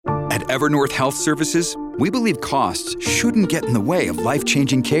At Evernorth Health Services, we believe costs shouldn't get in the way of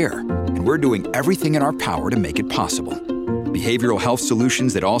life-changing care, and we're doing everything in our power to make it possible. Behavioral health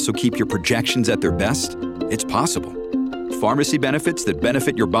solutions that also keep your projections at their best? It's possible. Pharmacy benefits that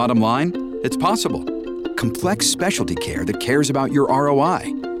benefit your bottom line? It's possible. Complex specialty care that cares about your ROI?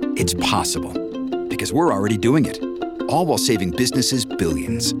 It's possible. Because we're already doing it. All while saving businesses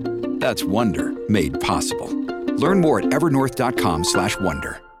billions. That's Wonder made possible. Learn more at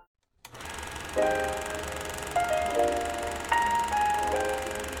evernorth.com/wonder.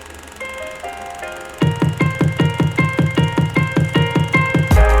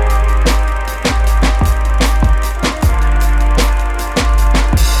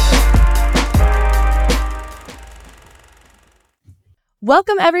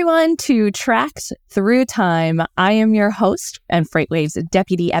 Welcome, everyone, to Tracks Through Time. I am your host and FreightWaves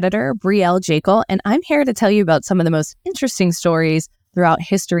Deputy Editor, Brielle Jekyll, and I'm here to tell you about some of the most interesting stories throughout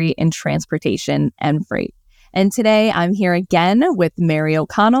history in transportation and freight. And today, I'm here again with Mary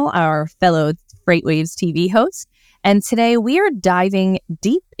O'Connell, our fellow FreightWaves TV host. And today, we are diving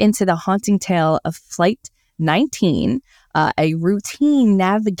deep into the haunting tale of Flight 19, a routine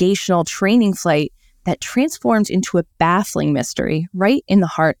navigational training flight that transformed into a baffling mystery right in the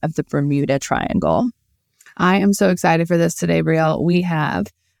heart of the Bermuda Triangle. I am so excited for this today, Brielle. We have,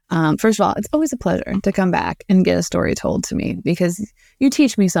 first of all, it's always a pleasure to come back and get a story told to me because you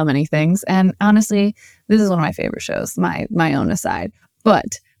teach me so many things. And honestly, this is one of my favorite shows, my own aside.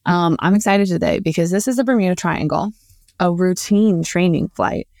 But I'm excited today because this is the Bermuda Triangle, a routine training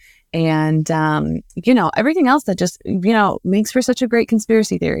flight. And, everything else that just, makes for such a great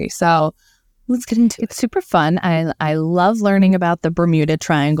conspiracy theory. So let's get into it. It's super fun. I love learning about the Bermuda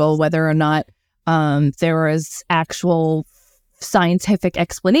Triangle, whether or not there is actual scientific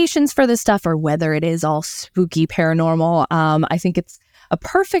explanations for this stuff or whether it is all spooky paranormal. I think it's a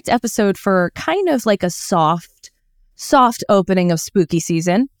perfect episode for kind of like a soft opening of spooky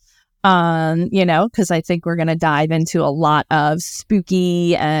season, because I think we're going to dive into a lot of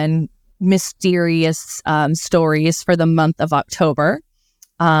spooky and mysterious stories for the month of October.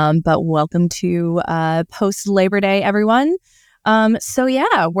 But welcome to post Labor Day, everyone. We're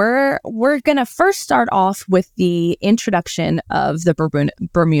gonna first start off with the introduction of the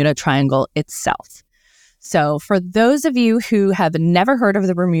Bermuda Triangle itself. So for those of you who have never heard of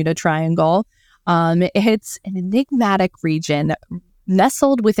the Bermuda Triangle, it's an enigmatic region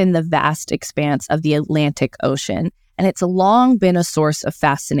nestled within the vast expanse of the Atlantic Ocean, and it's long been a source of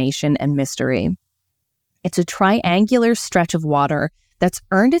fascination and mystery. It's a triangular stretch of water that's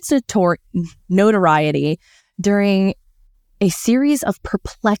earned its notoriety during a series of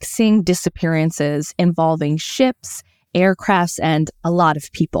perplexing disappearances involving ships, aircrafts, and a lot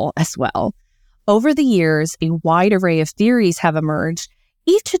of people as well. Over the years, a wide array of theories have emerged,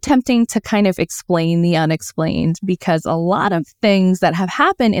 each attempting to kind of explain the unexplained, because a lot of things that have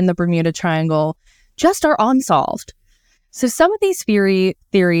happened in the Bermuda Triangle just are unsolved. So some of these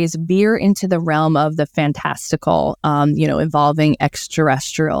theories veer into the realm of the fantastical, involving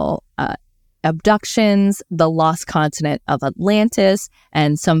extraterrestrial abductions, the lost continent of Atlantis,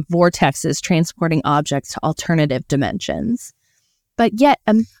 and some vortexes transporting objects to alternative dimensions. But yet,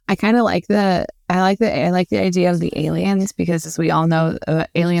 I kind of like I like the idea of the aliens because, as we all know,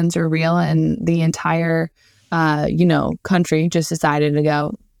 aliens are real, and the entire country just decided to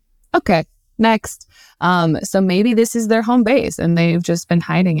go, okay, next. So maybe this is their home base and they've just been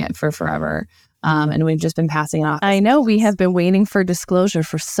hiding it for forever. And we've just been passing it off. I know we have been waiting for disclosure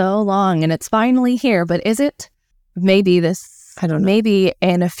for so long and it's finally here, but is it? Maybe I don't know. Maybe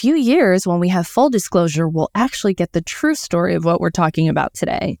in a few years when we have full disclosure, we'll actually get the true story of what we're talking about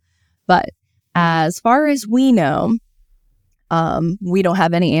today. But as far as we know, we don't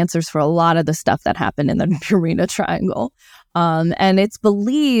have any answers for a lot of the stuff that happened in the Bermuda Triangle. And it's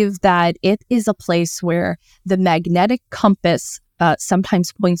believed that it is a place where the magnetic compass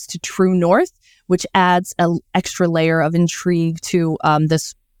sometimes points to true north, which adds an extra layer of intrigue to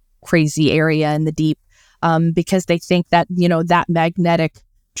this crazy area in the deep, because they think that, that magnetic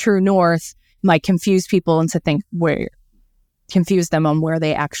true north might confuse people into confuse them on where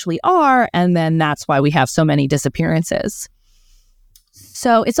they actually are. And then that's why we have so many disappearances.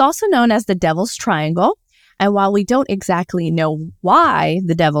 So it's also known as the Devil's Triangle. And while we don't exactly know why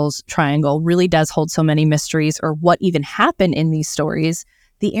the Devil's Triangle really does hold so many mysteries or what even happened in these stories,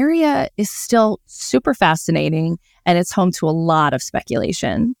 the area is still super fascinating and it's home to a lot of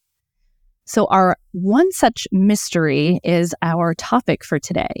speculation. So our one such mystery is our topic for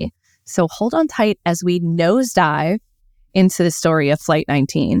today. So hold on tight as we nosedive into the story of Flight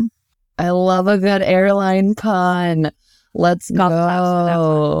 19. I love a good airline pun. Let's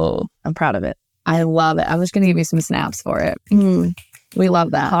go. I'm proud of it. I love it. I was going to give you some snaps for it. We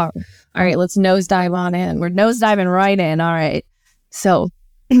love that. All right, let's nosedive on in. We're nosediving right in. All right. So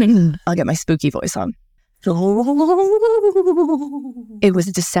I'll get my spooky voice on. It was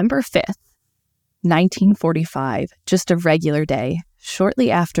December 5th, 1945, just a regular day.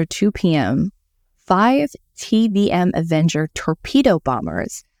 Shortly after 2 p.m., 5 TBM Avenger torpedo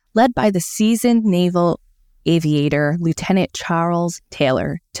bombers, led by the seasoned naval aviator Lieutenant Charles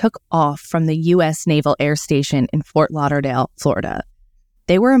Taylor, took off from the U.S. Naval Air Station in Fort Lauderdale, Florida.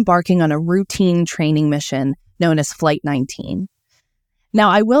 They were embarking on a routine training mission known as Flight 19. Now,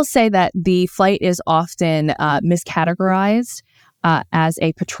 I will say that the flight is often miscategorized as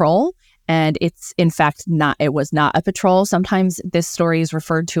a patrol, and it's in fact not. It was not a patrol. Sometimes this story is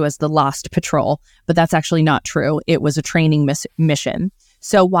referred to as the Lost Patrol, but that's actually not true. It was a training mission.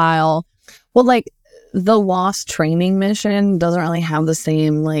 So while, the Lost training mission doesn't really have the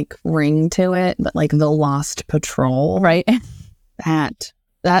same ring to it, but the Lost Patrol, right?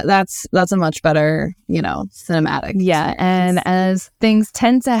 That's a much better, cinematic. Yeah. And as things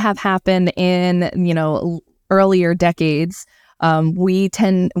tend to have happened in, earlier decades, we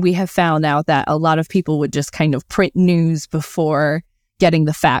have found out that a lot of people would just kind of print news before getting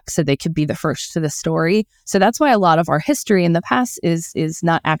the facts so they could be the first to the story. So that's why a lot of our history in the past is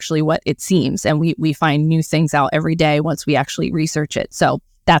not actually what it seems. And we find new things out every day once we actually research it. So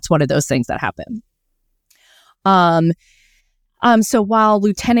that's one of those things that happen. So while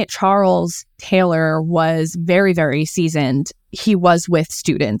Lieutenant Charles Taylor was very, very seasoned, he was with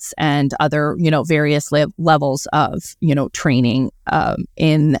students and other, various levels of, training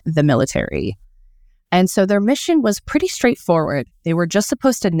in the military. And so their mission was pretty straightforward. They were just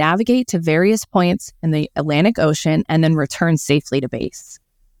supposed to navigate to various points in the Atlantic Ocean and then return safely to base.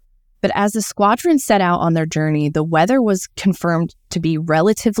 But as the squadron set out on their journey, the weather was confirmed to be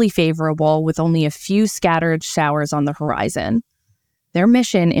relatively favorable with only a few scattered showers on the horizon. Their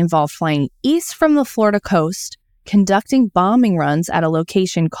mission involved flying east from the Florida coast, conducting bombing runs at a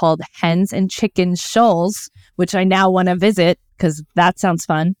location called Hens and Chicken Shoals, which I now want to visit because that sounds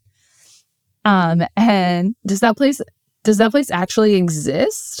fun. And does that place actually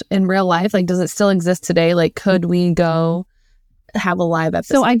exist in real life? Does it still exist today? Could we go have a live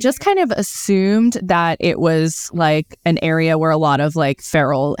episode? So I just kind of assumed that it was an area where a lot of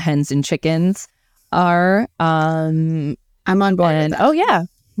feral hens and chickens are. I'm on board. And oh yeah,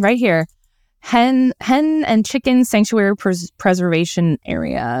 right here, hen and chicken sanctuary preservation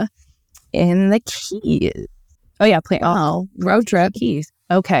area in the Keys. Oh yeah, road trip Keys.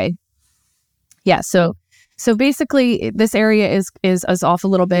 Okay, yeah. So basically, this area is off a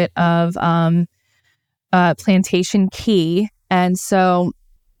little bit of Plantation Key, and so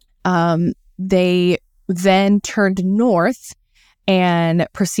they then turned north and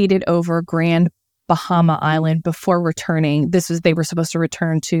proceeded over Grand Bahama Island before returning. They were supposed to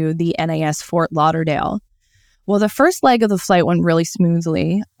return to the NAS Fort Lauderdale. Well, the first leg of the flight went really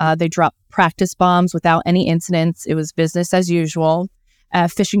smoothly. They dropped practice bombs without any incidents. It was business as usual. A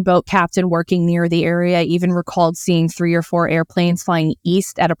fishing boat captain working near the area even recalled seeing 3 or 4 airplanes flying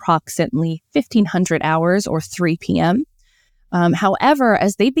east at approximately 1500 hours or 3 p.m. However,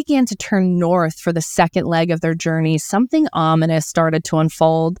 as they began to turn north for the second leg of their journey, something ominous started to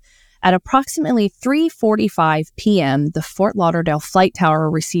unfold. At approximately 3:45 p.m., the Fort Lauderdale flight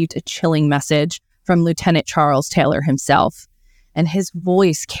tower received a chilling message from Lieutenant Charles Taylor himself, and his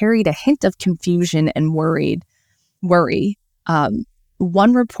voice carried a hint of confusion and worry.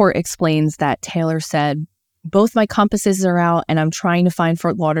 One report explains that Taylor said, "Both my compasses are out and I'm trying to find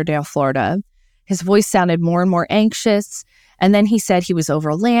Fort Lauderdale, Florida." His voice sounded more and more anxious, and then he said he was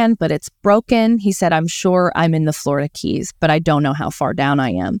over land, but it's broken. He said, "I'm sure I'm in the Florida Keys, but I don't know how far down I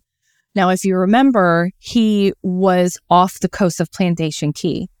am." Now, if you remember, he was off the coast of Plantation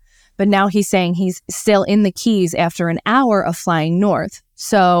Key, but now he's saying he's still in the Keys after an hour of flying north.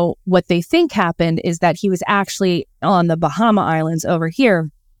 So what they think happened is that he was actually on the Bahama Islands over here,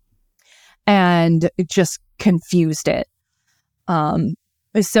 and it just confused it.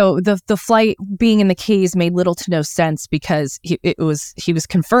 So the flight being in the Keys made little to no sense because he was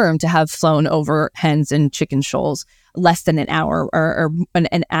confirmed to have flown over Hens and Chicken Shoals less than an hour or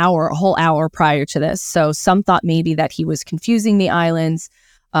a whole hour prior to this. So some thought maybe that he was confusing the islands,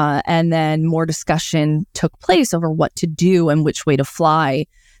 and then more discussion took place over what to do and which way to fly.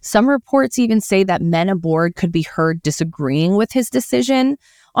 Some reports even say that men aboard could be heard disagreeing with his decision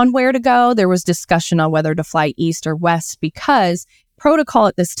on where to go. There was discussion on whether to fly east or west because protocol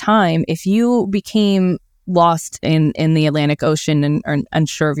at this time, if you became lost in the Atlantic Ocean and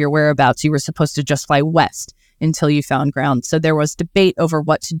unsure of your whereabouts, you were supposed to just fly west until you found ground. So there was debate over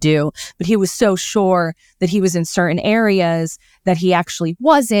what to do, but he was so sure that he was in certain areas that he actually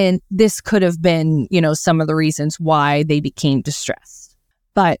wasn't. This could have been, some of the reasons why they became distressed.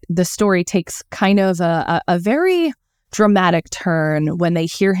 But the story takes kind of a very dramatic turn when they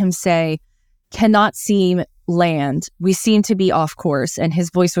hear him say, "Cannot see land. We seem to be off course." And his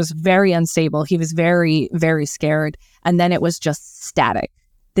voice was very unstable. He was very, very scared. And then it was just static.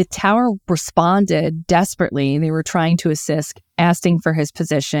 The tower responded desperately. They were trying to assist, asking for his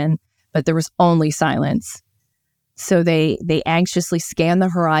position, but there was only silence. So they anxiously scanned the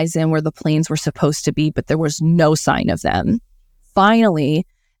horizon where the planes were supposed to be, but there was no sign of them. Finally,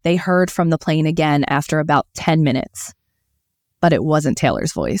 they heard from the plane again after about 10 minutes. But it wasn't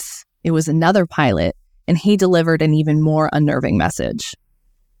Taylor's voice. It was another pilot, and he delivered an even more unnerving message.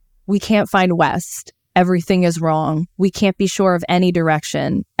 "We can't find west. Everything is wrong. We can't be sure of any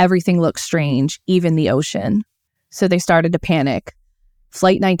direction. Everything looks strange, even the ocean." So they started to panic.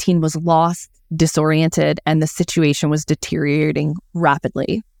 Flight 19 was lost, disoriented, and the situation was deteriorating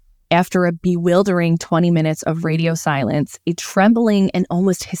rapidly. After a bewildering 20 minutes of radio silence, a trembling and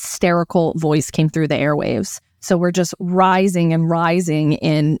almost hysterical voice came through the airwaves. So we're just rising and rising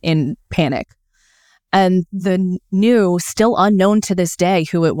in panic. And the new, still unknown to this day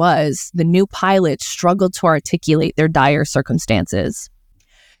who it was, the new pilot struggled to articulate their dire circumstances.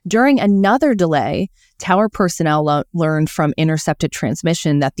 During another delay, tower personnel learned from intercepted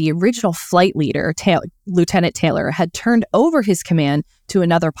transmission that the original flight leader, Lieutenant Taylor, had turned over his command to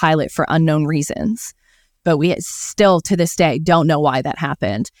another pilot for unknown reasons. But we still, to this day, don't know why that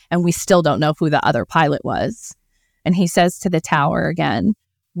happened. And we still don't know who the other pilot was. And he says to the tower again,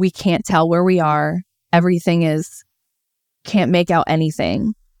 "We can't tell where we are. Everything can't make out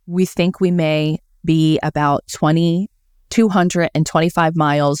anything. We think we may be about 225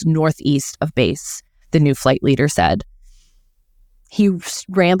 miles northeast of base," the new flight leader said. He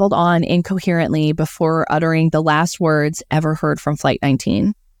rambled on incoherently before uttering the last words ever heard from Flight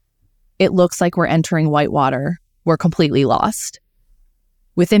 19. "It looks like we're entering whitewater. We're completely lost."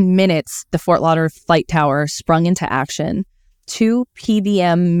 Within minutes, the Fort Lauderdale flight tower sprung into action. 2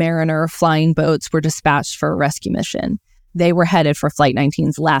 PBM Mariner flying boats were dispatched for a rescue mission. They were headed for Flight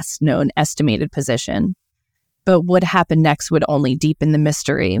 19's last known estimated position. But what happened next would only deepen the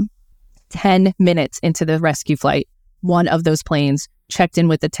mystery. 10 minutes into the rescue flight, one of those planes checked in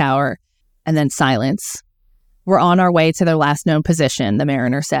with the tower, and then silence. "We're on our way to their last known position," the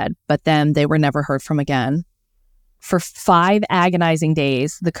Mariner said, but then they were never heard from again. For 5 agonizing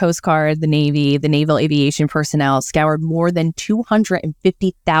days, the Coast Guard, the Navy, the Naval Aviation personnel scoured more than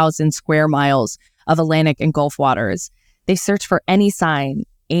 250,000 square miles of Atlantic and Gulf waters. They searched for any sign,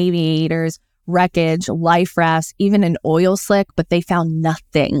 aviators, wreckage, life rafts, even an oil slick, but they found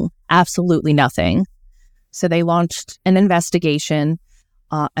nothing, absolutely nothing. So they launched an investigation,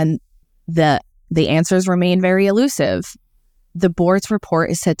 and the answers remain very elusive. The board's report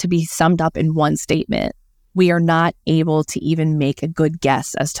is said to be summed up in one statement: "We are not able to even make a good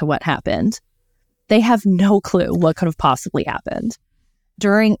guess as to what happened." They have no clue what could have possibly happened.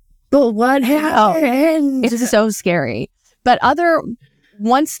 But what happened? It's so scary. But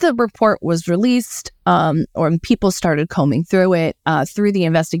once the report was released, or people started combing through it, through the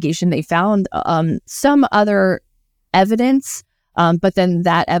investigation, they found some other evidence, but then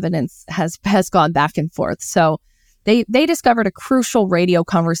that evidence has gone back and forth. So they discovered a crucial radio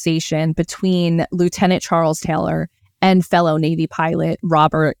conversation between Lieutenant Charles Taylor and fellow Navy pilot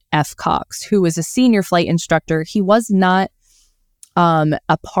Robert F. Cox, who was a senior flight instructor. He was not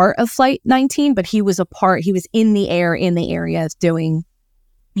a part of Flight 19, but he was in the area doing,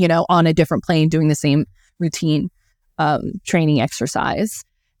 on a different plane, doing the same routine training exercise.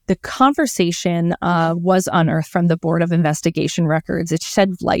 The conversation was unearthed from the Board of Investigation records. It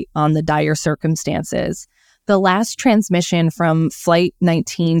shed light on the dire circumstances. The last transmission from Flight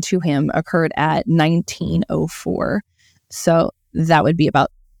 19 to him occurred at 1904. So that would be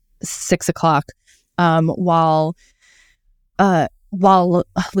about 6 o'clock. While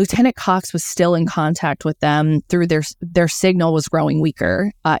Lieutenant Cox was still in contact with them, through their signal was growing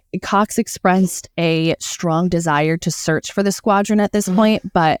weaker. Cox expressed a strong desire to search for the squadron at this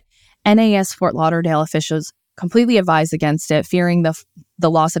point, but NAS Fort Lauderdale officials completely advised against it, fearing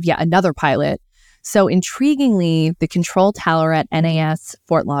the loss of yet another pilot. So intriguingly, the control tower at NAS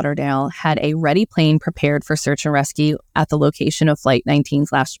Fort Lauderdale had a ready plane prepared for search and rescue at the location of Flight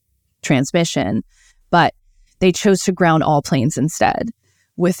 19's last transmission, but they chose to ground all planes instead.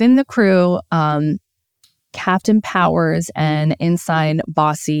 Within the crew, Captain Powers and Ensign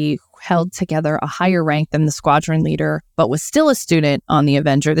Bossy held together a higher rank than the squadron leader, but was still a student on the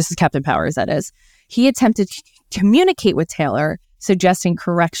Avenger. This is Captain Powers, that is. he attempted to communicate with Taylor, suggesting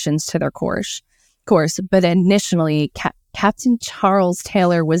corrections to their course. But initially, Captain Charles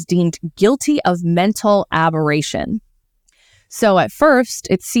Taylor was deemed guilty of mental aberration. So at first,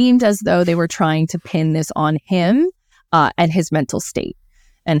 it seemed as though they were trying to pin this on him and his mental state.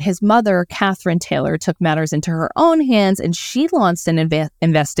 And his mother, Catherine Taylor, took matters into her own hands, and she launched an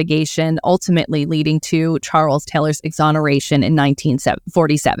investigation, ultimately leading to Charles Taylor's exoneration in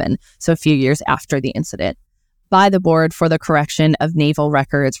 1947, so a few years after the incident, by the Board for the Correction of Naval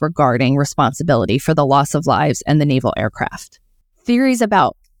Records regarding responsibility for the loss of lives and the naval aircraft. Theories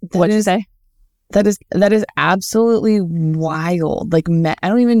about what did you say? That is absolutely wild. Like, I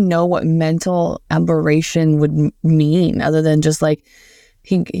don't even know what mental aberration would mean, other than just like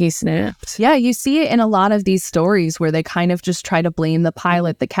he snapped. Yeah, you see it in a lot of these stories where they kind of just try to blame the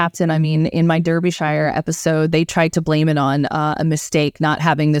pilot, the captain. I mean, in my Derbyshire episode, they tried to blame it on a mistake, not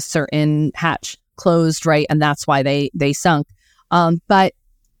having this certain hatch closed right, and that's why they sunk. But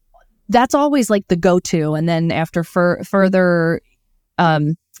that's always like the go-to. And then after further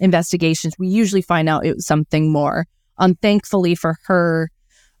investigations, we usually find out it was something more. Thankfully for her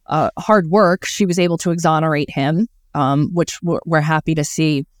hard work, she was able to exonerate him, which we're happy to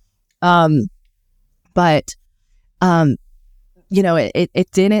see. But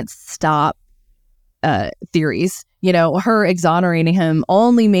it didn't stop theories. Her exonerating him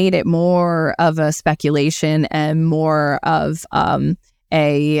only made it more of a speculation and more of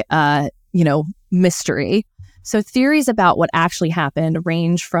a mystery. So theories about what actually happened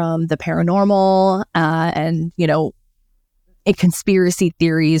range from the paranormal and conspiracy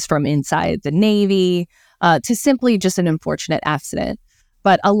theories from inside the Navy to simply just an unfortunate accident.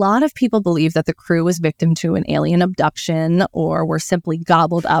 But a lot of people believe that the crew was victim to an alien abduction or were simply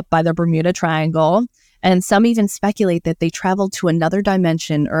gobbled up by the Bermuda Triangle. And some even speculate that they traveled to another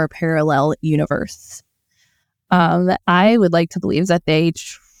dimension or a parallel universe. I would like to believe that they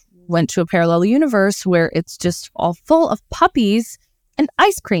went to a parallel universe where it's just all full of puppies and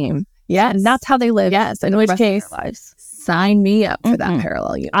ice cream. Yes. And that's how they live. Yes. In which case, sign me up for that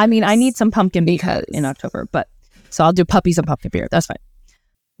parallel universe. I mean, I need some pumpkin because in October, so I'll do puppies and pumpkin beer. That's fine.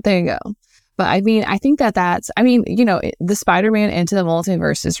 There you go. But I mean, I think the Spider-Man Into the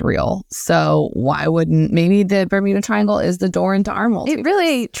Multiverse is real. So why wouldn't, maybe the Bermuda Triangle is the door into our multiverse? It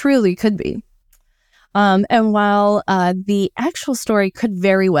really, truly could be. And while the actual story could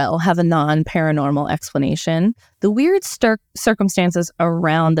very well have a non-paranormal explanation, the weird circumstances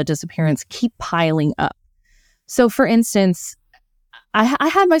around the disappearance keep piling up. So for instance, I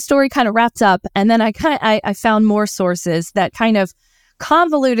had my story kind of wrapped up, and then I found more sources that kind of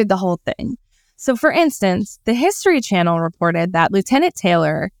convoluted the whole thing. So for instance, the History Channel reported that Lieutenant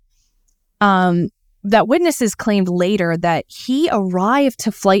Taylor, that witnesses claimed later that he arrived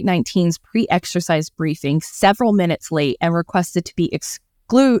to Flight 19's pre-exercise briefing several minutes late and requested to be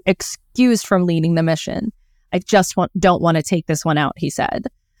excused from leading the mission. I just don't want to take this one out, he said.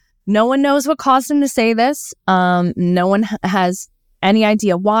 No one knows what caused him to say this. No one has any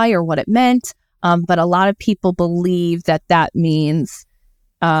idea why or what it meant. But a lot of people believe that means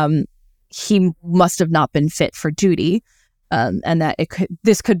he must have not been fit for duty, and that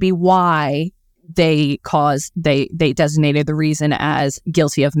this could be why they designated the reason as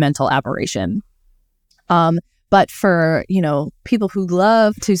guilty of mental aberration. But for people who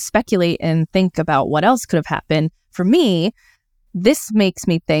love to speculate and think about what else could have happened, for me, this makes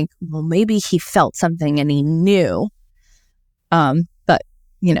me think, well, maybe he felt something and he knew. But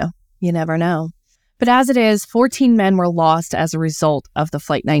you never know. But as it is, 14 men were lost as a result of the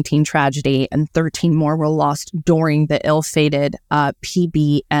Flight 19 tragedy, and 13 more were lost during the ill-fated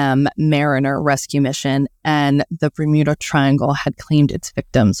PBM Mariner rescue mission, and the Bermuda Triangle had claimed its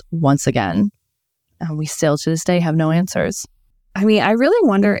victims once again. And we still, to this day, have no answers. I mean, I really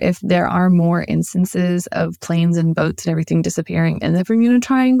wonder if there are more instances of planes and boats and everything disappearing in the Bermuda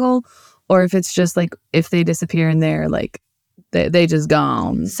Triangle, or if it's just like, if they disappear and they're like, they just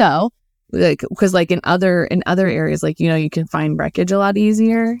gone. So... because in other areas, you can find wreckage a lot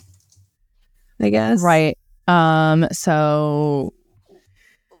easier, I guess. Right. So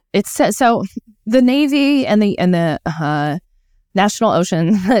it's so the Navy and the National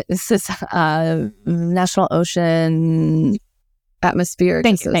Ocean National Ocean Atmospheric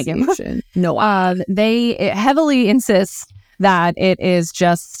Association. No, they heavily insist that it is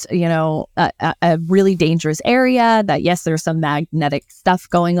just, a really dangerous area, that yes, there's some magnetic stuff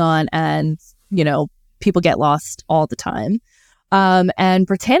going on, and, people get lost all the time. And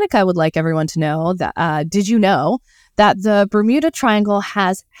Britannica would like everyone to know that, did you know that the Bermuda Triangle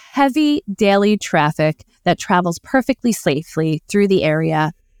has heavy daily traffic that travels perfectly safely through the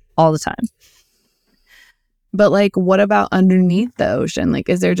area all the time? But like, what about underneath the ocean? Like,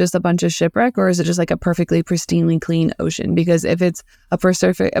 is there just a bunch of shipwreck, or is it just like a perfectly pristinely clean ocean? Because if it's a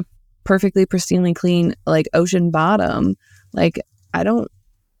perfectly pristinely clean like ocean bottom, like I don't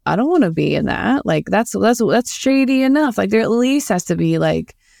want to be in that. Like that's shady enough. Like there at least has to be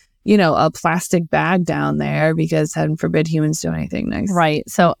like, you know, a plastic bag down there because heaven forbid humans do anything nice. Right.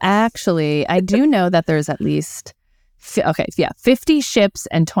 So actually, I do know that there's at least 50 ships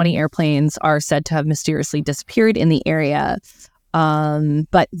and 20 airplanes are said to have mysteriously disappeared in the area.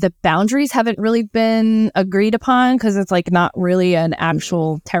 But the boundaries haven't really been agreed upon because it's like not really an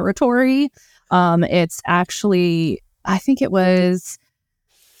actual territory. It's actually, I think it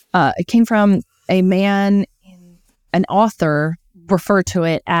came from a man, an author referred to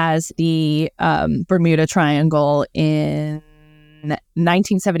it as the Bermuda Triangle in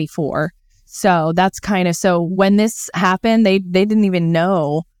 1974. So that's kind of, so when this happened, they didn't even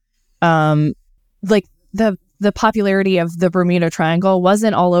know, like the popularity of the Bermuda Triangle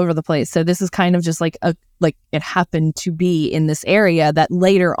wasn't all over the place. So this is kind of just like it happened to be in this area that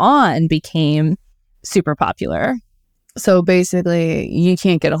later on became super popular. So basically, you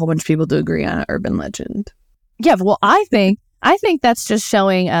can't get a whole bunch of people to agree on an urban legend. Yeah, well, I think that's just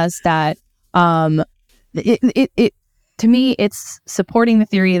showing us that it to me, it's supporting the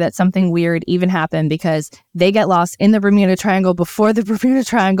theory that something weird even happened because they get lost in the Bermuda Triangle before the Bermuda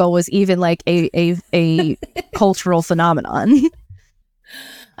Triangle was even like a cultural phenomenon.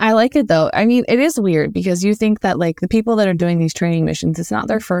 I like it though. I mean, it is weird because you think that like the people that are doing these training missions, it's not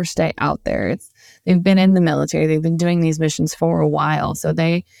their first day out there. They've been in the military. They've been doing these missions for a while. So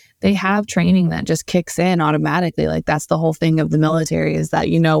they have training that just kicks in automatically. Like that's the whole thing of the military is that,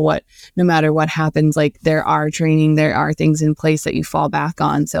 you know what, no matter what happens, like there are training, there are things in place that you fall back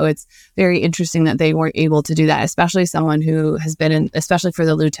on. So it's very interesting that they weren't able to do that, especially someone who has been in, especially for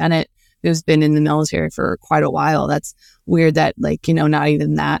the lieutenant who's been in the military for quite a while. That's weird that like, you know, not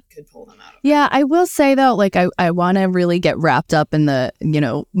even that could pull them out. Yeah, I will say though, like I want to really get wrapped up in the, you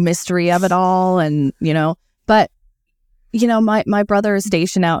know, mystery of it all and, you know, but you know, my brother is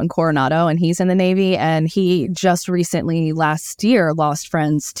stationed out in Coronado and he's in the Navy and he just recently last year lost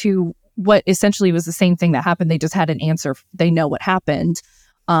friends to what essentially was the same thing that happened. They just had an answer. They know what happened.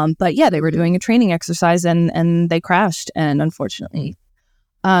 But yeah, they were doing a training exercise and they crashed. And unfortunately,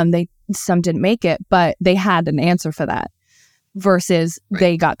 some didn't make it, but they had an answer for that versus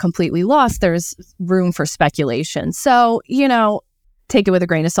they got completely lost. There's room for speculation. So, you know, take it with a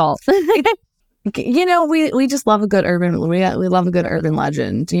grain of salt. You know, we just love a good urban. We love a good urban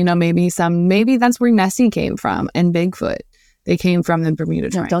legend. You know, maybe that's where Nessie came from and Bigfoot. They came from the Bermuda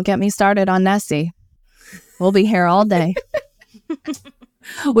Triangle. Don't get me started on Nessie. We'll be here all day.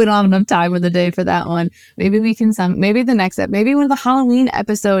 We don't have enough time in the day for that one. Maybe we can maybe the next maybe one of the Halloween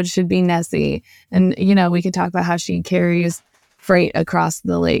episodes should be Nessie, and you know we could talk about how she carries freight across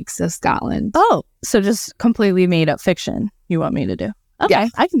the lakes of Scotland. Oh, so just completely made up fiction you want me to do? Okay, yeah.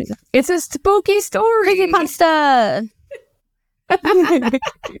 I can do that. It's a spooky story. Creepypasta.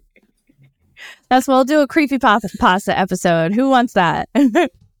 We'll do a creepypasta episode. Who wants that?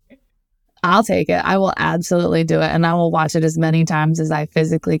 I'll take it. I will absolutely do it. And I will watch it as many times as I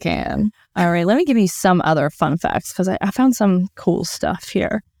physically can. All right. Let me give you some other fun facts because I found some cool stuff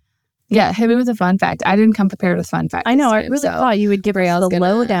here. Yeah. Hit me with a fun fact. I didn't come prepared with fun facts. I know. I really thought you would give us the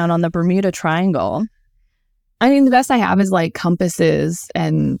lowdown on the Bermuda Triangle. I mean, the best I have is like compasses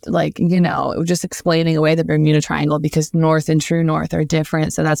and like, you know, just explaining away the Bermuda Triangle because north and true north are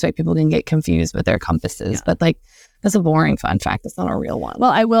different. So that's why people can get confused with their compasses. Yeah. But like, that's a boring fun fact. That's not a real one.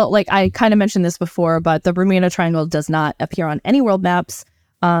 Well, I kind of mentioned this before, but the Bermuda Triangle does not appear on any world maps.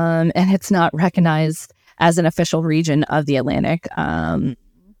 And it's not recognized as an official region of the Atlantic.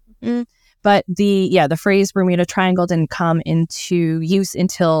 But the phrase Bermuda Triangle didn't come into use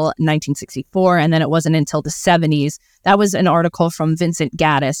until 1964, and then it wasn't until the 70s. That was an article from Vincent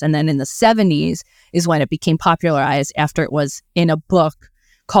Gaddis, and then in the 70s is when it became popularized after it was in a book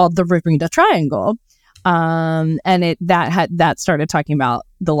called The Bermuda Triangle. And that started talking about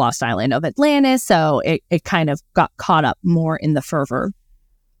the lost island of Atlantis, so it kind of got caught up more in the fervor.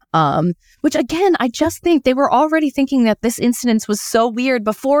 Which again, I just think they were already thinking that this incident was so weird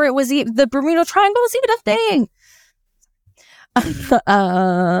before it was the Bermuda Triangle was even a thing.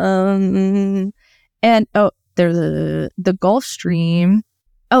 And there's the Gulf Stream.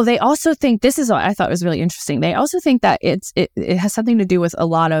 Oh, they also think this is what I thought was really interesting. They also think that it has something to do with a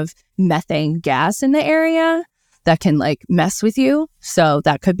lot of methane gas in the area that can like mess with you. So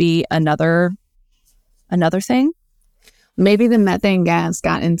that could be another thing. Maybe the methane gas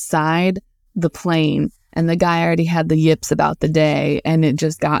got inside the plane And the guy already had the yips about the day, and it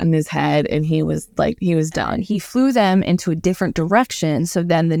just got in his head, and he was done. He flew them into a different direction. So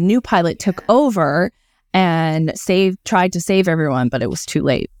then the new pilot took over and tried to save everyone, but it was too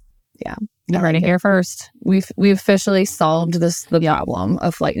late. Yeah. You heard it here first. We've officially solved the problem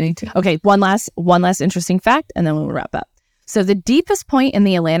of Flight 92. Okay, one last interesting fact, and then we'll wrap up. So the deepest point in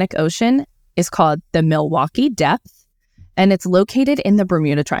the Atlantic Ocean is called the Milwaukee Depth, and it's located in the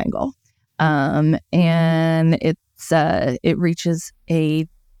Bermuda Triangle. And it reaches a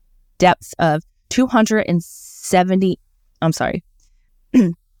depth of 270. I'm sorry.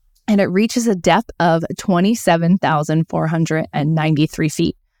 And it reaches a depth of 27,493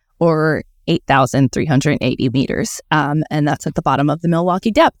 feet, or 8,380 meters. And that's at the bottom of the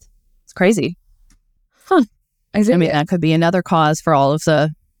Milwaukee Depth. It's crazy. Huh. I mean, that could be another cause for all of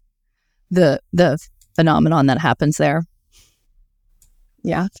the phenomenon that happens there.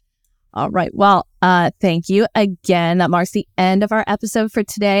 Yeah. All right. Well, thank you again. That marks the end of our episode for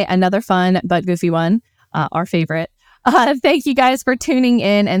today. Another fun but goofy one, our favorite. Thank you guys for tuning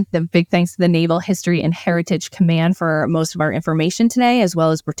in, and the big thanks to the Naval History and Heritage Command for most of our information today, as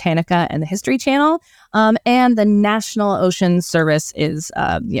well as Britannica and the History Channel. And the National Ocean Service is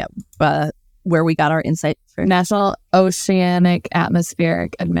where we got our insight for National Oceanic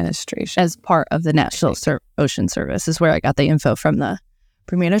Atmospheric Administration. As part of the National Ocean Service is where I got the info from the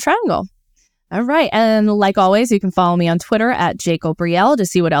Bermuda Triangle. All right. And like always, you can follow me on Twitter at JakelBrielle to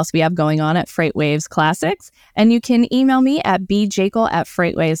see what else we have going on at FreightWaves Classics. And you can email me at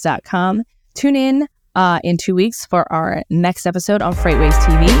bjakel@freightwaves.com. Tune in 2 weeks for our next episode on FreightWaves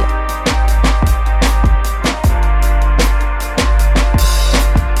TV.